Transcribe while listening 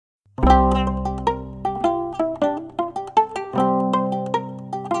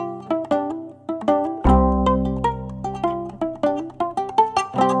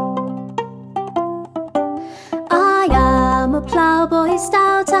Ploughboy,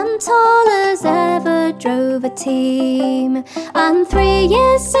 stout and tall as ever drove a team. And 3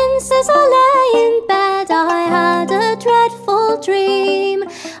 years since, as I lay in bed, I had a dreadful dream.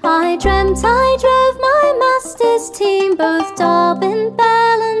 I dreamt I drove my master's team, both Dobbin,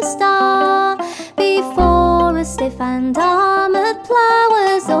 Bell and Star, before a stiff and armoured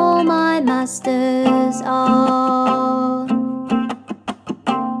plough, as all my masters are.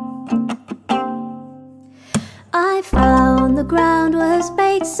 I found the ground was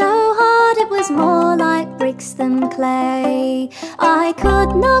baked so hard it was more like bricks than clay. I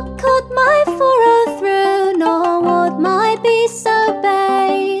could not cut my furrow through, nor would my beasts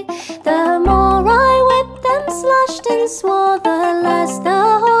obey. The more I whipped them, slashed and swore, the less the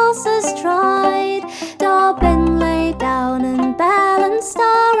horses tried. Dobbin lay down and Bell and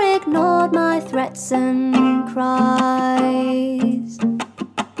Star ignored my threats and cries.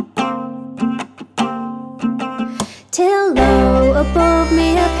 Till lo, above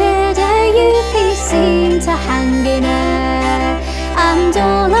me appeared a youth, he seemed to hang in air, and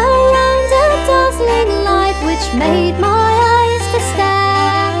all around a dazzling light which made my eyes to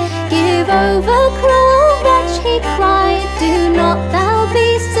stare. Give over, cruel wretch, he cried, do not thou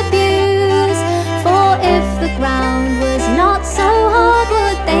beasts abuse, for if the ground was not so hard,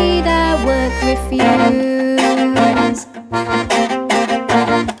 would they their work refuse?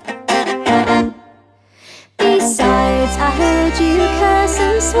 Besides, I heard you curse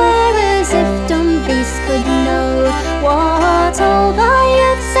and swear as if dumb beasts could know what all thy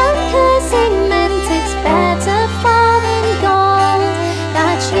oaths and cursing meant. It's better far than gold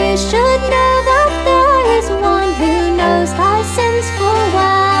that you should know that there is one who knows thy sins full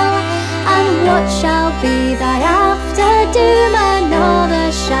well, and what shall be thy after doom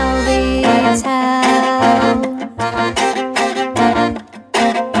another shall thee tell.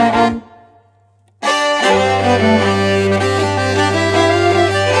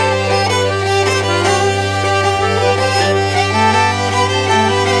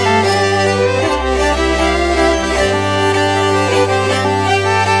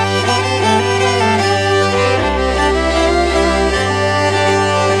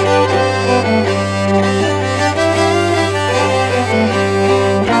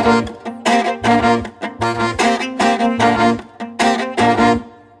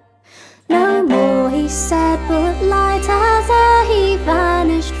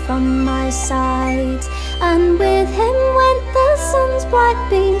 From my sight, and with him went the sun's bright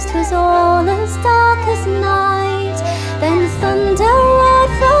beams, 'twas all as dark as night. Then thunder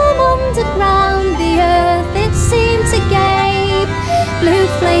roared from underground, the earth it seemed to gape. Blue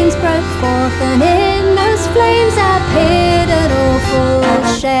flames broke forth, and in those flames appeared an awful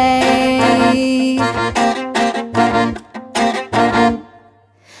shape.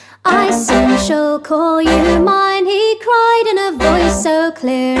 I soon shall call you mine, he cried in a voice so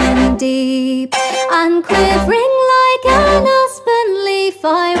clear and deep, and quivering like an aspen leaf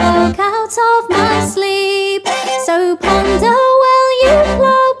I woke out of my sleep. So ponder well, you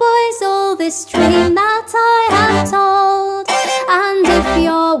ploughboys, all this dream that I have told, and if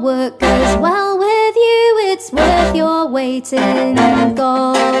your work goes well with you, it's worth your weight in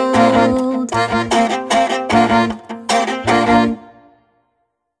gold.